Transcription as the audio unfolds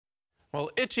Well,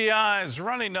 itchy eyes,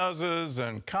 runny noses,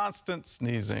 and constant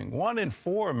sneezing. 1 in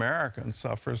 4 Americans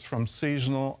suffers from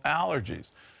seasonal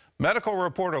allergies. Medical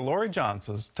reporter Lori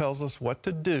Johnson tells us what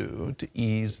to do to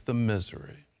ease the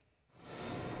misery.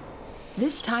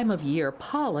 This time of year,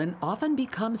 pollen often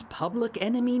becomes public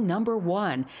enemy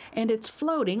 #1, and it's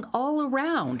floating all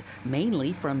around,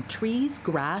 mainly from trees,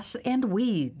 grass, and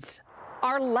weeds.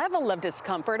 Our level of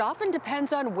discomfort often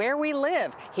depends on where we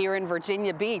live. Here in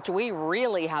Virginia Beach, we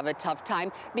really have a tough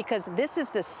time because this is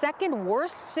the second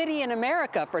worst city in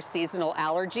America for seasonal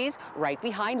allergies, right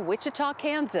behind Wichita,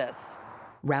 Kansas.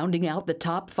 Rounding out the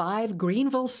top 5,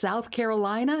 Greenville, South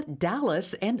Carolina,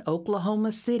 Dallas, and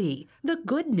Oklahoma City. The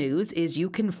good news is you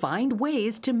can find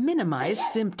ways to minimize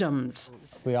symptoms.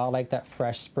 We all like that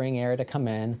fresh spring air to come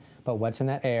in, but what's in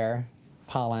that air?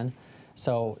 Pollen.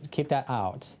 So keep that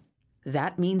out.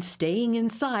 That means staying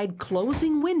inside,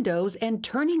 closing windows, and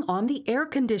turning on the air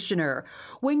conditioner.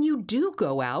 When you do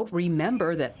go out,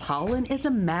 remember that pollen is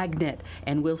a magnet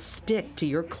and will stick to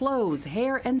your clothes,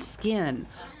 hair, and skin.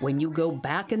 When you go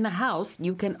back in the house,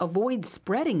 you can avoid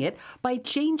spreading it by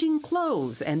changing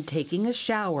clothes and taking a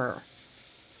shower.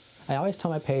 I always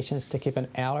tell my patients to keep an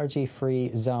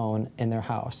allergy-free zone in their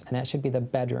house, and that should be the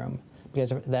bedroom,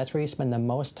 because that's where you spend the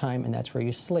most time and that's where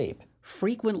you sleep.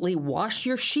 Frequently wash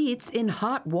your sheets in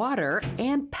hot water,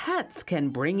 and pets can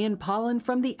bring in pollen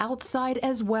from the outside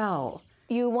as well.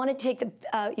 You want to take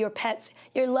your pets,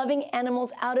 your loving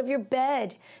animals, out of your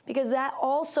bed, because that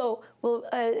also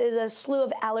is a slew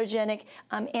of allergenic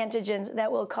antigens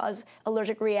that will cause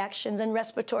allergic reactions and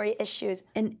respiratory issues.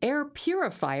 An air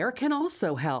purifier can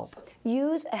also help.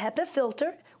 Use a HEPA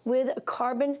filter with a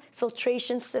carbon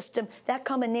filtration system. That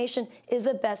combination is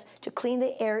the best to clean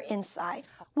the air inside.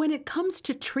 When it comes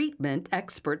to treatment,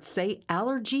 experts say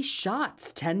allergy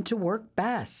shots tend to work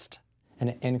best. And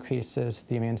it increases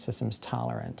the immune system's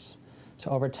tolerance.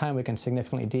 So over time, we can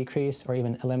significantly decrease or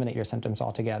even eliminate your symptoms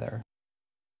altogether.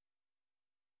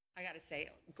 I got to say,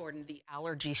 Gordon, the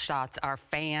allergy shots are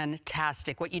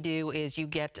fantastic. What you do is you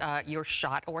get your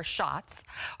shot or shots.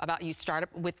 You start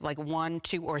up with like 1,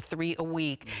 2, or 3 a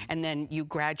week, and then you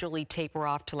gradually taper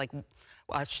off to like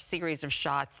a series of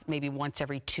shots, maybe once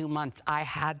every 2 months. I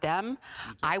had them.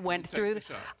 I went through.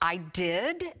 I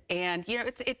did, and you know,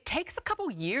 it takes a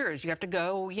couple years. You have to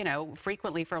go, you know,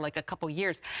 frequently for like a couple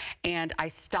years. And I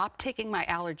stopped taking my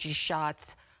allergy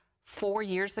shots 4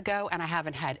 years ago, and I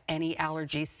haven't had any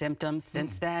allergy symptoms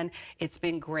since then. It's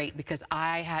been great because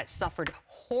I had suffered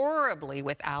horribly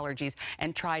with allergies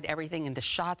and tried everything, and the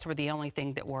shots were the only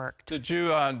thing that worked. Did you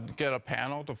get a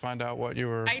panel to find out what you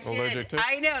were allergic to?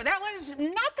 I know. That was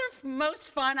not the most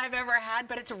fun I've ever had,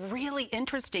 but it's really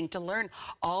interesting to learn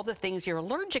all the things you're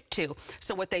allergic to.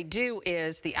 So what they do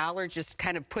is the allergist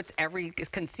kind of puts every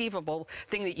conceivable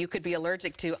thing that you could be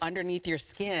allergic to underneath your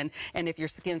skin, and if your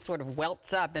skin sort of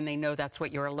welts up, then they know that's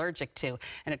what you're allergic to.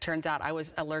 And it turns out I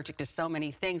was allergic to so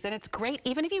many things. And it's great,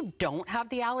 even if you don't have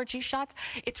the allergy shots,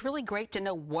 it's really great to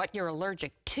know what you're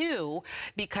allergic to,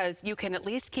 because you can at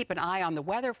least keep an eye on the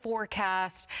weather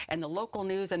forecast and the local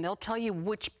news, and they'll tell you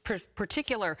which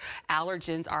particular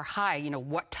allergens are high, you know,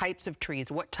 what types of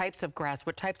trees, what types of grass,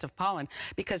 what types of pollen,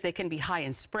 because they can be high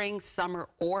in spring, summer,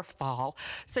 or fall.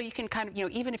 So you can kind of, you know,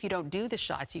 even if you don't do the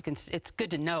shots, you can, it's good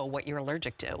to know what you're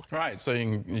allergic to. Right, so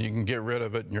you can get rid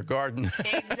of it in your garden.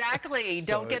 Exactly.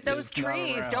 Don't get those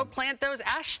trees. Don't plant those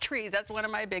ash trees. That's one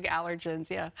of my big allergens,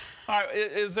 yeah. All right,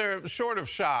 is there, short of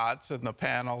shots and the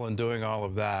panel and doing all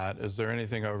of that, is there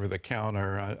anything over the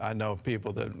counter? I know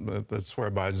people that swear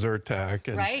by Zyrtec.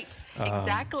 And, right,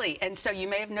 exactly. And so you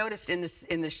may have noticed in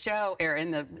the show, or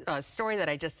in the story that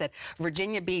I just said,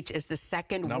 Virginia Beach is the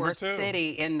second worst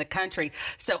city in the country.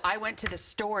 So I went to the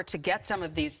store to get some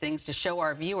of these things to show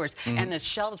our viewers, and the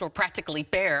shelves were practically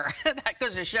bare. That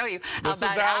goes to show you how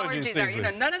bad allergies are. You know,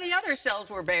 none of the other shelves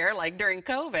were bare, like during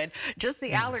COVID, just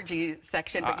the allergy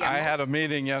section. But yeah, I had a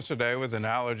meeting yesterday with an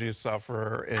allergy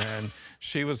sufferer, and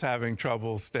she was having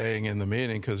trouble staying in the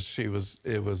meeting because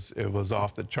it was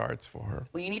off the charts for her.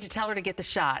 Well, you need to tell her to get the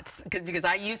shots, because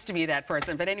I used to be that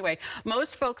person. But anyway,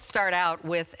 most folks start out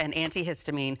with an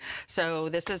antihistamine. So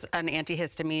this is an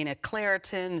antihistamine, a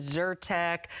Claritin,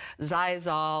 Zyrtec,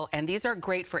 Xyzal, and these are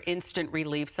great for instant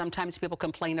relief. Sometimes people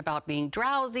complain about being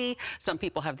drowsy. Some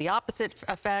people have the opposite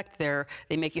effect.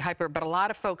 They make you hyper, but a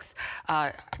lot of folks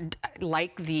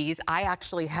like these. I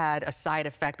actually had a side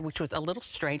effect, which was a little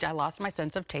strange. I lost my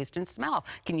sense of taste and smell.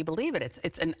 Can you believe it?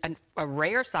 It's a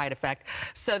rare side effect.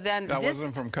 So then that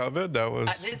wasn't from COVID. That was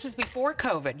this was before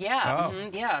COVID. Yeah,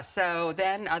 yeah. So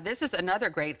then this is another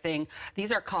great thing.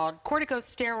 These are called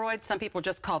corticosteroids. Some people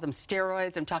just call them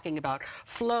steroids. I'm talking about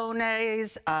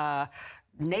Flonase,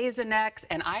 Nasonex,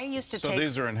 and I used to take... So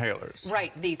these are inhalers.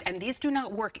 Right, these do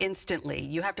not work instantly.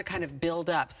 You have to kind of build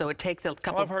up, so it takes a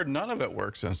couple... Well, I've heard none of it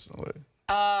works instantly.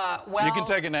 Well... You can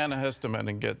take an antihistamine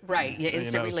and get,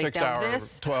 instant relief. 6-hour,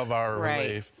 12-hour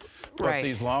relief. But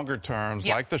these longer terms,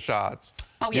 like the shots...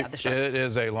 Oh, yeah, the shots. It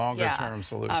is a longer-term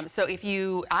solution. So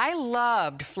I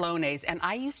loved Flonase, and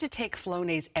I used to take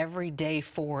Flonase every day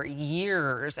for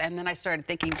years, and then I started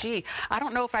thinking, gee, I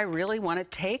don't know if I really want to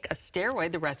take a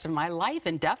steroid the rest of my life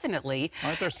indefinitely.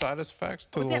 Aren't there side effects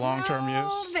to the long-term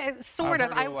use? Sort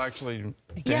of. It will actually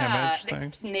damage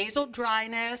things. Nasal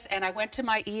dryness, and I went to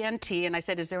my ENT, and I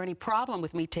said, is there any problem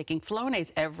with me taking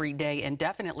Flonase every day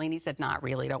indefinitely? And he said, not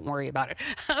really, don't worry about it.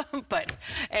 But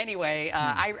anyway,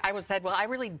 I said, well, I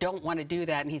really don't want to do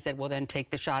that, and he said, well, then take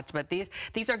the shots. But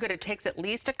these are good. It takes at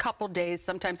least a couple days,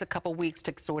 sometimes a couple weeks,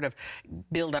 to sort of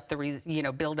build up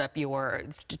your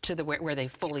to the where they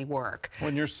fully work.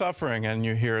 When you're suffering and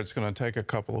you hear it's going to take a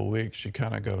couple of weeks, you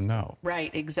kind of go, no.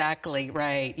 Right, exactly,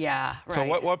 right, yeah. Right. So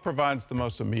what provides the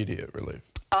most immediate relief?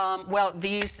 Well,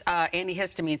 these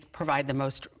antihistamines provide the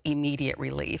most immediate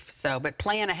relief. So, but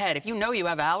plan ahead. If you know you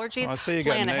have allergies, I see you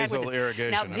plan got ahead nasal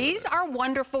irrigation. Now, these are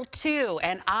wonderful too,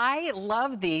 and I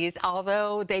love these,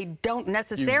 although they don't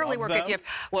necessarily work if you have...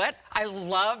 What? I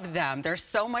love them. They're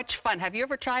so much fun. Have you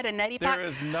ever tried a neti-pot? There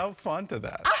is no fun to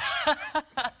that.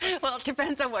 Well, it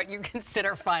depends on what you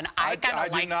consider fun. I kind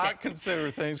of like it. I do not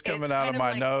consider things coming out of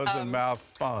my nose and mouth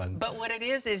fun. But what it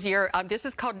is this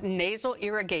is called nasal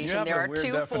irrigation. There are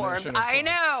two forms. I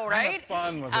know, right? I have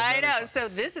fun with it. I know. So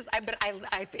this is,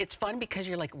 it's fun because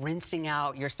you're like rinsing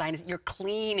out your sinus. You're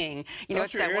cleaning. You know,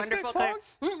 it's that wonderful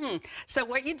thing. So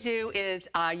what you do is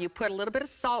you put a little bit of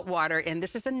salt water in.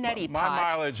 This is a neti-pot. My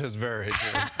mileage has varied.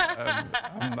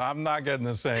 I'm not getting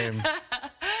the same.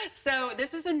 So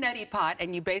this is a neti-pot,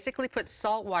 and you basically put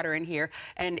salt water in here,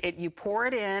 and you pour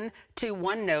it in to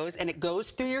one nose, and it goes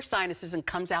through your sinuses and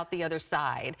comes out the other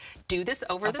side. Do this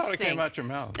over the sink. I thought it came out your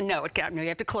mouth. No, you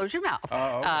have to close your mouth.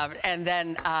 Oh, okay. And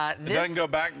then it doesn't go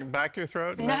back your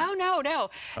throat? No. Oh.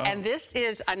 And this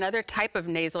is another type of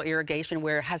nasal irrigation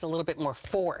where it has a little bit more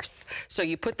force. So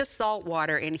you put the salt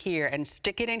water in here and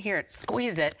stick it in here,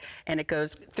 squeeze it, and it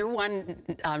goes through one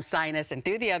sinus and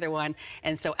through the other one,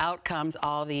 and so out comes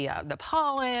all the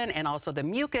pollen and also the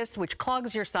mucus, which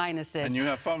clogs your sinuses. And you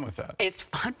have fun with that? It's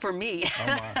fun for me.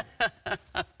 Oh,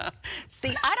 my.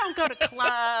 See, I don't go to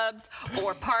clubs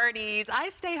or parties. I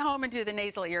stay home and do the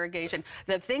nasal irrigation.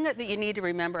 The thing that you need to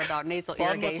remember about nasal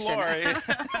irrigation...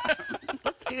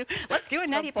 Let's do a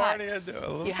neti-pot.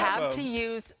 You have to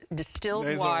use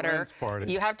distilled water.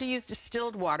 You have to use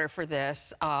distilled water for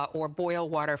this, or boil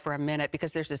water for a minute,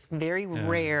 because there's this very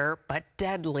rare but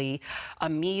deadly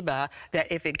amoeba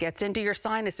that, if it gets into your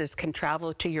sinuses, can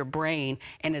travel to your brain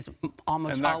and is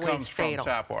almost always fatal. And that comes from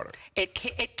tap water.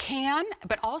 It can,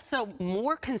 but also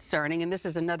more concerning, and this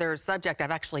is another subject.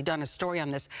 I've actually done a story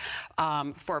on this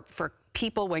for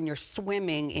people when you're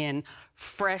swimming in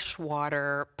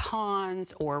freshwater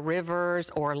ponds or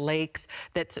rivers or lakes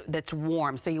that's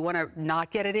warm. So you want to not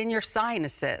get it in your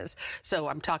sinuses. So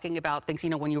I'm talking about things,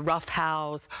 when you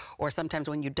roughhouse, or sometimes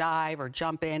when you dive or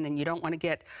jump in, and you don't want to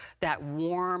get that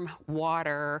warm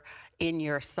water in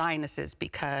your sinuses,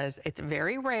 because it's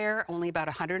very rare. Only about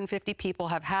 150 people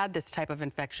have had this type of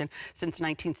infection since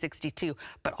 1962,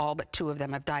 but all but 2 of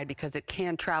them have died because it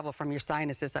can travel from your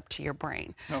sinuses up to your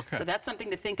brain. Okay. So that's something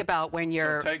to think about when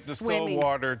you're take distilled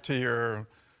water to your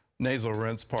nasal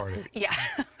rinse party. Yeah,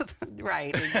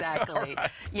 right, exactly.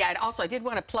 Right. Yeah, and also I did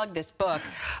want to plug this book.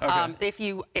 Okay.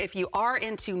 If you are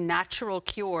into natural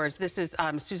cures, this is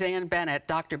Suzanne Bennett,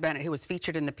 Dr. Bennett, who was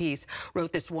featured in the piece,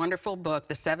 wrote this wonderful book,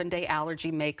 The 7-Day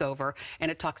Allergy Makeover,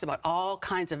 and it talks about all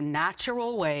kinds of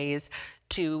natural ways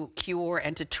to cure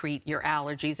and to treat your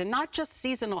allergies, and not just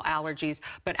seasonal allergies,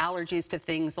 but allergies to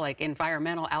things like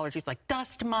environmental allergies, like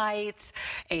dust mites,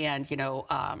 and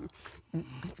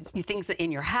things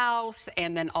in your house,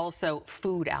 and then also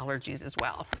food allergies as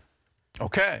well.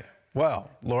 Okay.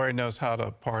 Well, Lori knows how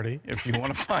to party. If you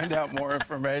want to find out more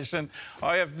information,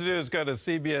 all you have to do is go to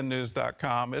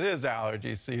cbnnews.com. It is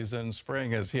allergy season.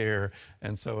 Spring is here,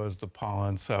 and so is the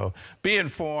pollen. So be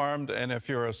informed, and if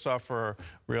you're a sufferer,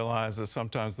 realize that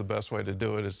sometimes the best way to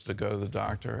do it is to go to the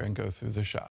doctor and go through the shot.